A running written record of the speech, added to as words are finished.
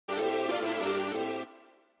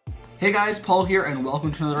Hey guys, Paul here, and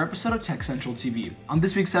welcome to another episode of Tech Central TV. On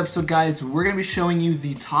this week's episode, guys, we're going to be showing you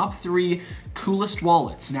the top 3 coolest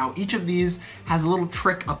wallets. Now, each of these has a little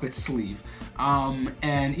trick up its sleeve,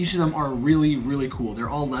 and each of them are really, really cool. They're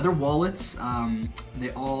all leather wallets. They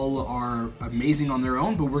all are amazing on their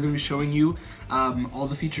own, but we're going to be showing you all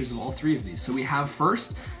the features of all 3 of these. So we have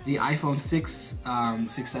first the iPhone 6,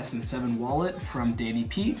 6S and 7 wallet from Danny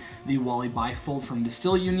P, the Wally Bifold from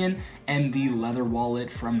Distill Union, and the leather wallet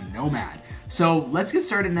from Nomad. So let's get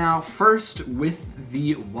started now, first with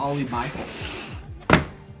the Wally Bifold.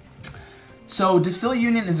 So Distill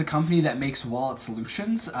Union is a company that makes wallet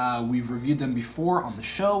solutions. We've reviewed them before on the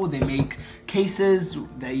show. They make cases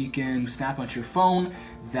that you can snap onto your phone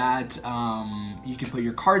that you can put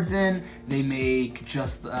your cards in. They make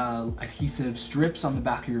just adhesive strips on the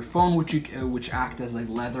back of your phone, which act as like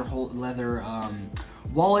leather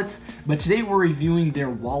wallets. But today we're reviewing their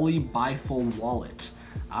Wally Bifold wallet.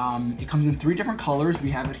 It comes in 3 different colors.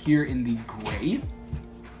 We have it here in the gray.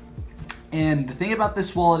 And the thing about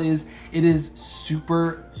this wallet is, it is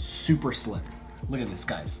super, super slim. Look at this,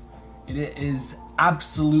 guys. It is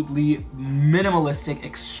absolutely minimalistic,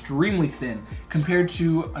 extremely thin. Compared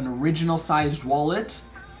to an original sized wallet,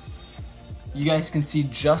 you guys can see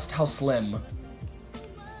just how slim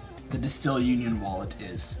the Distill Union wallet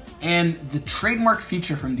is. And the trademark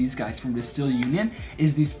feature from these guys, from Distill Union,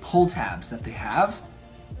 is these pull tabs that they have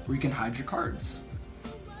where you can hide your cards.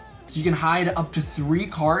 So you can hide up to 3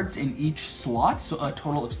 cards in each slot, so a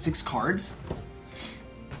total of 6 cards.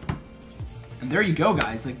 And there you go,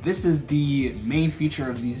 guys. Like, this is the main feature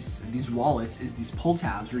of these wallets, is these pull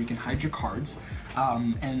tabs where you can hide your cards.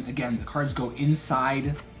 And again, the cards go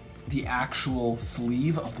inside the actual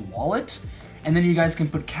sleeve of the wallet. And then you guys can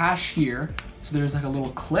put cash here. So there's like a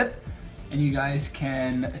little clip, and you guys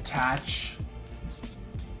can attach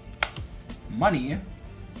money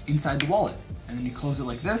inside the wallet. And then you close it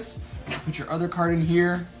like this, put your other card in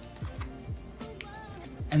here,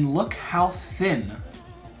 and look how thin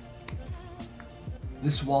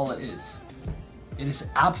this wallet is. It is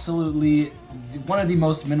absolutely one of the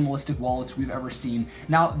most minimalistic wallets we've ever seen.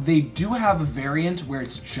 Now, they do have a variant where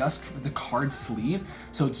it's just for the card sleeve,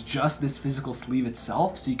 so it's just this physical sleeve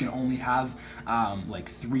itself, so you can only have like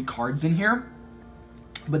 3 cards in here.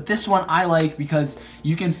 But this one I like because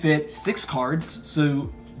you can fit 6 cards,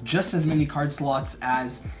 so just as many card slots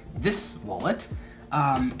as this wallet,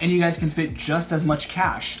 and you guys can fit just as much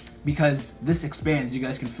cash because this expands. You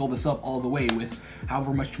guys can fill this up all the way with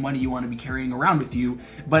however much money you want to be carrying around with you.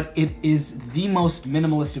 But it is the most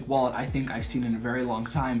minimalistic wallet I think I've seen in a very long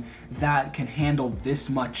time that can handle this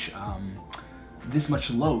much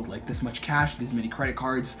load, like this much cash, these many credit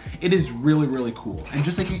cards. It is really, really cool. And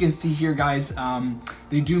just like you can see here, guys,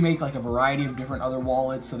 they do make like a variety of different other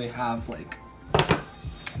wallets. So they have like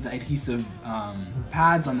the adhesive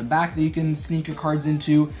pads on the back that you can sneak your cards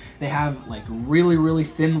into. They have like really, really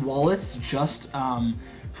thin wallets just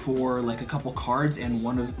for like a couple cards and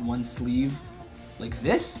one sleeve like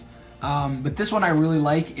this. But this one I really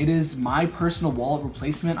like. It is my personal wallet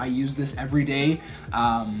replacement. I use this every day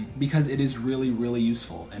because it is really, really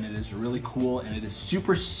useful, and it is really cool, and it is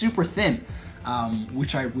super, super thin,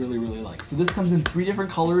 which I really, really like. So this comes in 3 different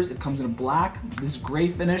colors. It comes in a black, this gray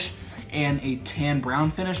finish, and a tan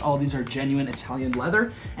brown finish. All these are genuine Italian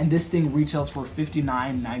leather, and this thing retails for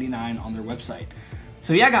 $59.99 on their website.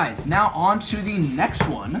 So yeah, guys, now on to the next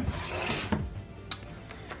one.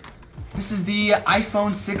 This is the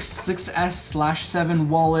iPhone 6, 6S/7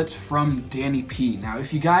 wallet from Danny P. Now,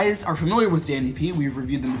 if you guys are familiar with Danny P, we've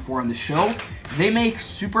reviewed them before on the show. They make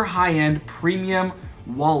super high-end premium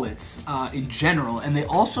wallets in general, and they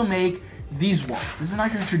also make these wallets. This is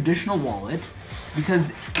not your traditional wallet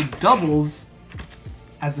because it doubles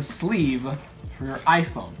as a sleeve for your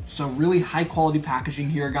iPhone. So really high quality packaging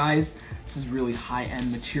here, guys. This is really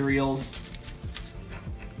high-end materials.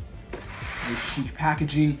 Very chic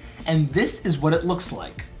packaging. And this is what it looks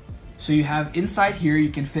like. So you have inside here, you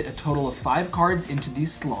can fit a total of 5 cards into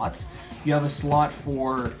these slots. You have a slot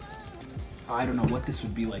for, I don't know what this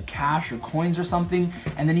would be, like cash or coins or something.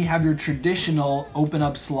 And then you have your traditional open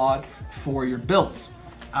up slot for your bills.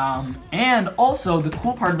 And also the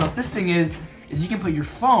cool part about this thing is you can put your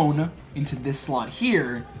phone into this slot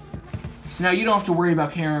here. So now you don't have to worry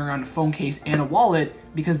about carrying around a phone case and a wallet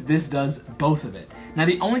because this does both of it. Now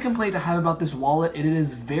the only complaint I have about this wallet, it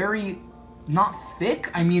is very not thick.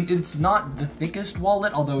 I mean, it's not the thickest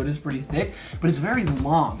wallet, although it is pretty thick, but it's very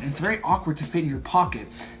long and it's very awkward to fit in your pocket.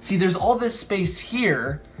 See, there's all this space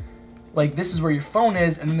here, like this is where your phone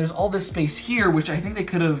is, and then there's all this space here, which I think they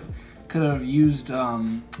could have used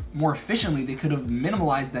more efficiently. They could have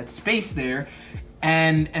minimalized that space there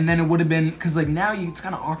And then it would have been, because like now it's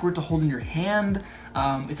kind of awkward to hold in your hand.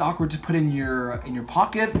 It's awkward to put in your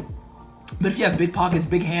pocket. But if you have big pockets,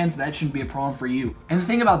 big hands, that shouldn't be a problem for you. And the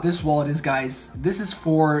thing about this wallet is, guys, this is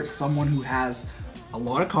for someone who has a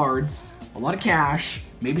lot of cards, a lot of cash,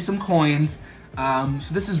 maybe some coins.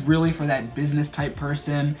 So this is really for that business type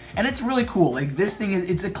person, and it's really cool. Like this thing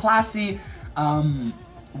it's a classy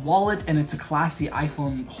wallet, and it's a classy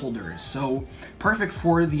iPhone holder. So perfect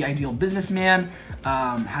for the ideal businessman.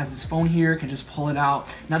 Has his phone here, can just pull it out.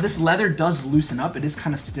 Now this leather does loosen up. It is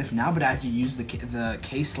kind of stiff now, but as you use the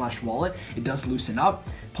case/wallet, it does loosen up.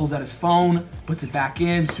 Pulls out his phone, puts it back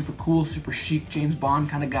in. Super cool, super chic, James Bond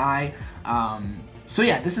kind of guy. So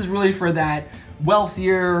yeah, this is really for that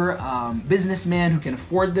wealthier businessman who can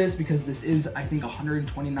afford this, because this is, I think,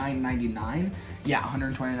 $129.99. Yeah,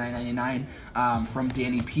 $129.99 from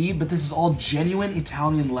Danny P. But this is all genuine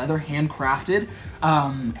Italian leather, handcrafted,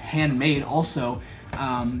 handmade also.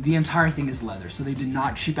 The entire thing is leather, so they did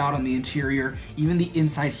not cheap out on the interior. Even the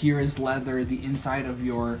inside here is leather. The inside of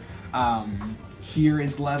your here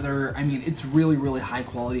is leather. I mean, it's really, really high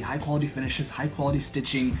quality finishes, high quality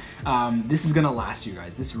stitching. This is gonna last you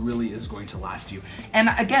guys. This really is going to last you. And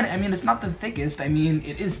again, I mean, it's not the thickest. I mean,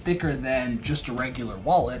 it is thicker than just a regular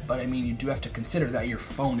wallet, but I mean, you do have to consider that your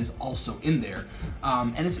phone is also in there.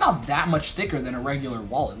 And it's not that much thicker than a regular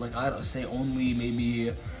wallet. Like, I don't say only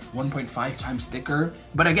maybe 1.5 times thicker.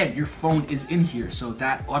 But again, your phone is in here, so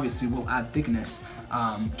that obviously will add thickness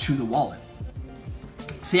to the wallet.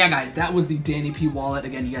 So yeah, guys, that was the Danny P wallet.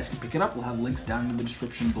 Again, you guys can pick it up. We'll have links down in the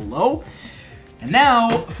description below. And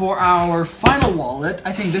now for our final wallet,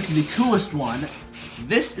 I think this is the coolest one.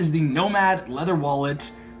 This is the Nomad leather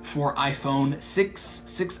wallet for iPhone 6,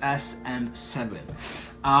 6S, and 7.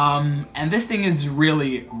 And this thing is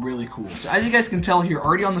really, really cool. So as you guys can tell here,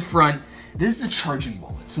 already on the front, this is a charging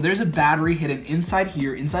wallet. So there's a battery hidden inside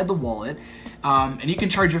here, inside the wallet, and you can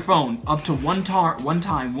charge your phone up to one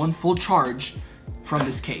full charge from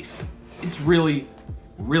this case. It's really,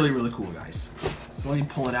 really, really cool, guys. So let me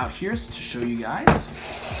pull it out here to show you guys.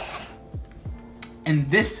 And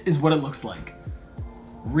this is what it looks like.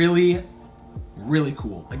 Really, really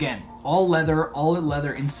cool. Again, all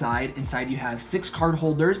leather inside. Inside you have 6 card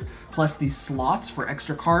holders, plus these slots for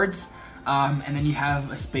extra cards. And then you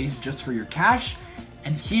have a space just for your cash.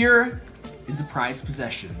 And here is the prized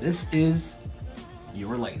possession. This is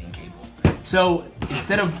your lightning cable. So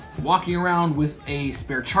instead of walking around with a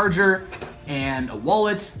spare charger and a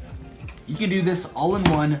wallet, you can do this all in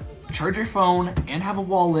one, charge your phone and have a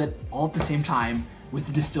wallet all at the same time with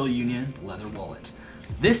the Distill Union leather wallet.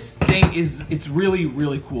 This thing it's really,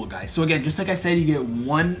 really cool, guys. So again, just like I said, you get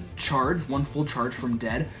one full charge from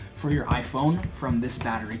Dead for your iPhone from this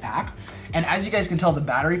battery pack. And as you guys can tell, the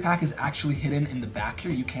battery pack is actually hidden in the back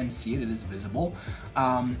here. You can see it, it is visible.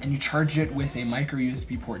 And you charge it with a micro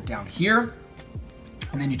USB port down here.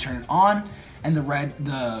 And then you turn it on, and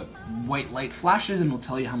the white light flashes and will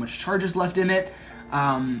tell you how much charge is left in it.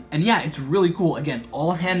 And yeah, it's really cool. Again,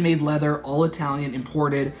 all handmade leather, all Italian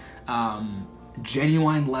imported,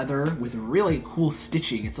 genuine leather with really cool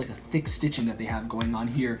stitching. It's like a thick stitching that they have going on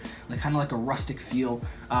here, like kind of like a rustic feel.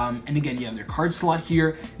 And again, you have their card slot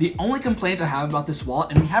here. The only complaint I have about this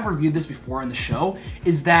wallet, and we have reviewed this before on the show,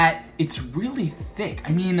 is that it's really thick.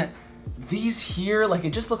 I mean, these here, like,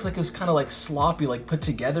 it just looks like it was kind of like sloppy, like put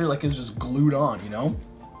together, like it was just glued on, you know?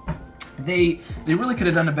 They really could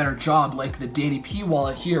have done a better job, like the Danny P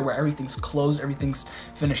wallet here, where everything's closed, everything's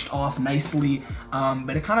finished off nicely,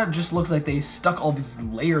 but it kind of just looks like they stuck all these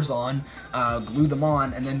layers on, glued them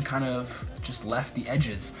on, and then kind of just left the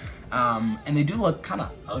edges. And they do look kind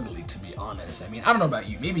of ugly, to be honest. I mean, I don't know about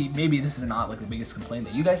you. Maybe this is not like the biggest complaint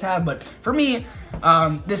that you guys have, but for me,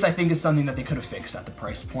 this I think is something that they could have fixed at the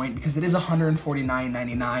price point, because it is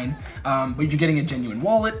 $149.99, but you're getting a genuine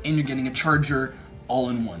wallet and you're getting a charger all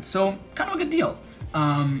in one. So kind of a good deal.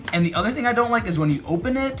 And the other thing I don't like is when you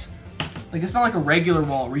open it, like, it's not like a regular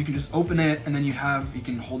wallet where you can just open it and then you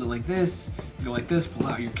can hold it like this, you go like this, pull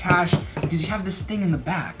out your cash, because you have this thing in the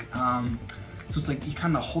back. So it's like you're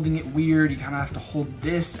kind of holding it weird. You kind of have to hold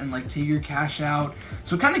this and like take your cash out.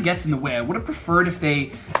 So it kind of gets in the way. I would have preferred if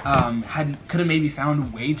they could have maybe found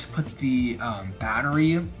a way to put the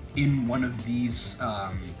battery in one of these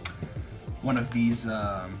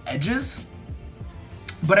edges.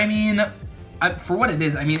 But I mean, for what it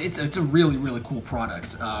is, I mean, it's a really, really cool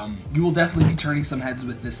product. You will definitely be turning some heads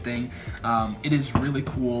with this thing. It is really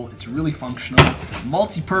cool. It's really functional,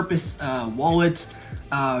 multi-purpose wallet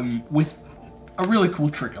with a really cool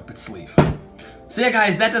trick up its sleeve. So yeah,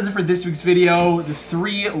 guys, that does it for this week's video. The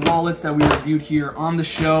 3 wallets that we reviewed here on the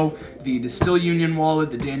show, the Distill Union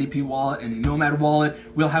wallet, the Danny P wallet, and the Nomad wallet.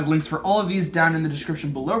 We'll have links for all of these down in the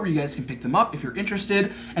description below where you guys can pick them up if you're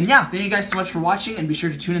interested. And yeah, thank you guys so much for watching, and be sure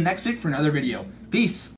to tune in next week for another video. Peace!